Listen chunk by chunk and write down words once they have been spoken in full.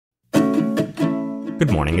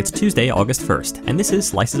Good morning, it's Tuesday, August 1st, and this is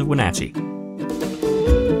Slices of Wenatchee.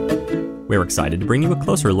 We're excited to bring you a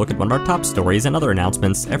closer look at one of our top stories and other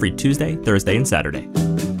announcements every Tuesday, Thursday, and Saturday.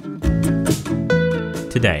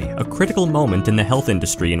 Today, a critical moment in the health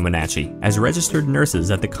industry in Wenatchee as registered nurses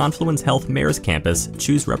at the Confluence Health Mares Campus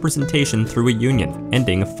choose representation through a union,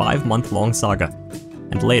 ending a 5-month-long saga.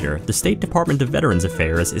 And later, the State Department of Veterans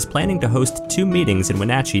Affairs is planning to host 2 meetings in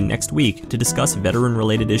Wenatchee next week to discuss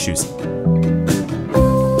veteran-related issues.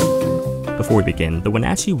 Before we begin, the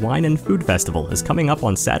Wenatchee Wine and Food Festival is coming up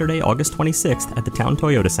on Saturday, August 26th at the Town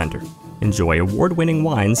Toyota Center. Enjoy award-winning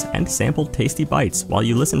wines and sample tasty bites while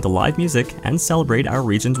you listen to live music and celebrate our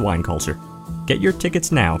region's wine culture. Get your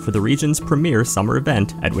tickets now for the region's premier summer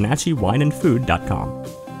event at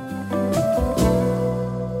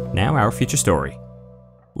wenatcheewineandfood.com. Now our feature story.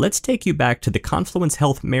 Let's take you back to the Confluence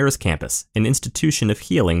Health Mares Campus, an institution of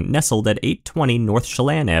healing nestled at 820 North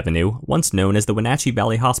Chelan Avenue, once known as the Wenatchee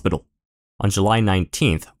Valley Hospital. On July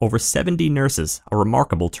 19th, over 70 nurses, a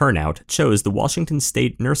remarkable turnout, chose the Washington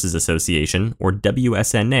State Nurses Association, or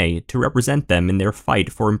WSNA, to represent them in their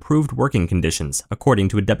fight for improved working conditions, according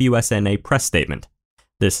to a WSNA press statement.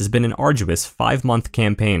 This has been an arduous 5-month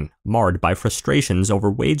campaign, marred by frustrations over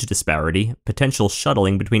wage disparity, potential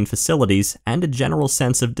shuttling between facilities, and a general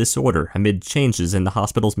sense of disorder amid changes in the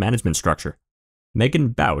hospital's management structure. Megan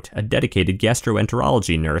Bout, a dedicated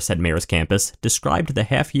gastroenterology nurse at Mares Campus, described the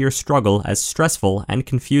half-year struggle as stressful and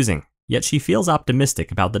confusing, yet she feels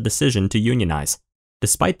optimistic about the decision to unionize.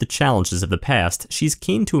 Despite the challenges of the past, she's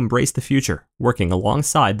keen to embrace the future, working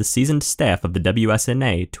alongside the seasoned staff of the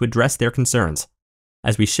WSNA to address their concerns.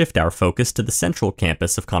 As we shift our focus to the central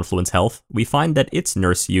campus of Confluence Health, we find that its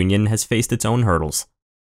nurse union has faced its own hurdles.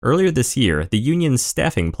 Earlier this year, the union's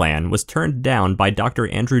staffing plan was turned down by Dr.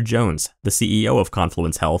 Andrew Jones, the CEO of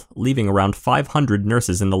Confluence Health, leaving around 500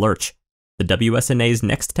 nurses in the lurch. The WSNA's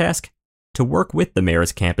next task? To work with the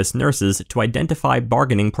Mares Campus nurses to identify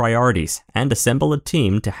bargaining priorities and assemble a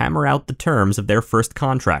team to hammer out the terms of their first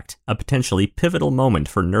contract, a potentially pivotal moment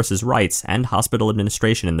for nurses' rights and hospital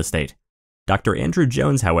administration in the state. Dr. Andrew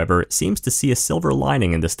Jones, however, seems to see a silver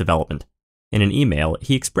lining in this development. In an email,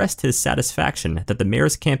 he expressed his satisfaction that the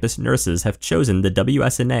Mares Campus nurses have chosen the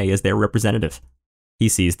WSNA as their representative. He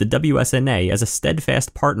sees the WSNA as a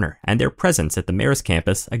steadfast partner and their presence at the Mares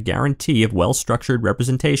Campus a guarantee of well-structured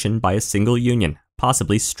representation by a single union,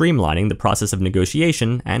 possibly streamlining the process of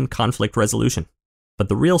negotiation and conflict resolution. But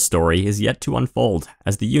the real story is yet to unfold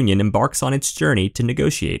as the union embarks on its journey to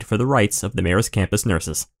negotiate for the rights of the Mares Campus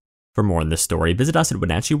nurses. For more on this story, visit us at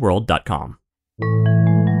wenatcheeworld.com.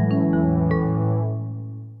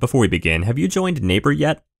 Before we begin, have you joined Neighbor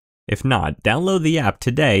yet? If not, download the app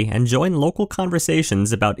today and join local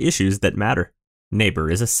conversations about issues that matter. Neighbor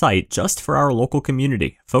is a site just for our local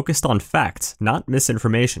community, focused on facts, not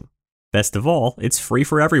misinformation. Best of all, it's free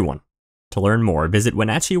for everyone. To learn more, visit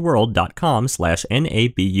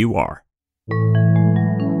wenatcheeworld.com/NABUR.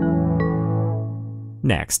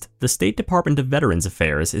 Next, the State Department of Veterans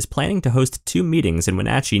Affairs is planning to host 2 meetings in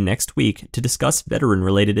Wenatchee next week to discuss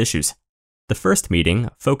veteran-related issues. The first meeting,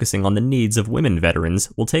 focusing on the needs of women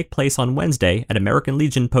veterans, will take place on Wednesday at American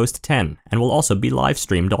Legion Post 10 and will also be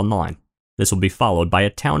live-streamed online. This will be followed by a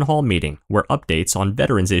town hall meeting where updates on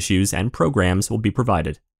veterans issues and programs will be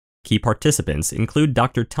provided. Key participants include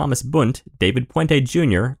Dr. Thomas Bunt, David Puente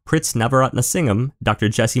Jr., Pritz Navaratnasingam, Dr.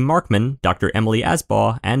 Jesse Markman, Dr. Emily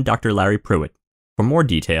Asbaugh, and Dr. Larry Pruitt. For more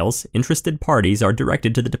details, interested parties are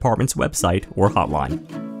directed to the department's website or hotline.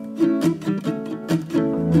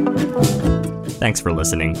 Thanks for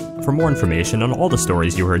listening. For more information on all the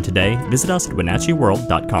stories you heard today, visit us at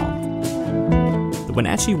wenatcheeworld.com. The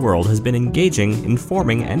Wenatchee World has been engaging,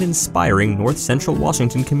 informing, and inspiring North Central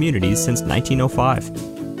Washington communities since 1905.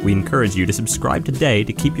 We encourage you to subscribe today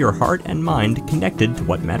to keep your heart and mind connected to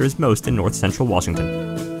what matters most in North Central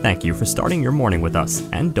Washington. Thank you for starting your morning with us,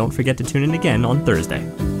 and don't forget to tune in again on Thursday.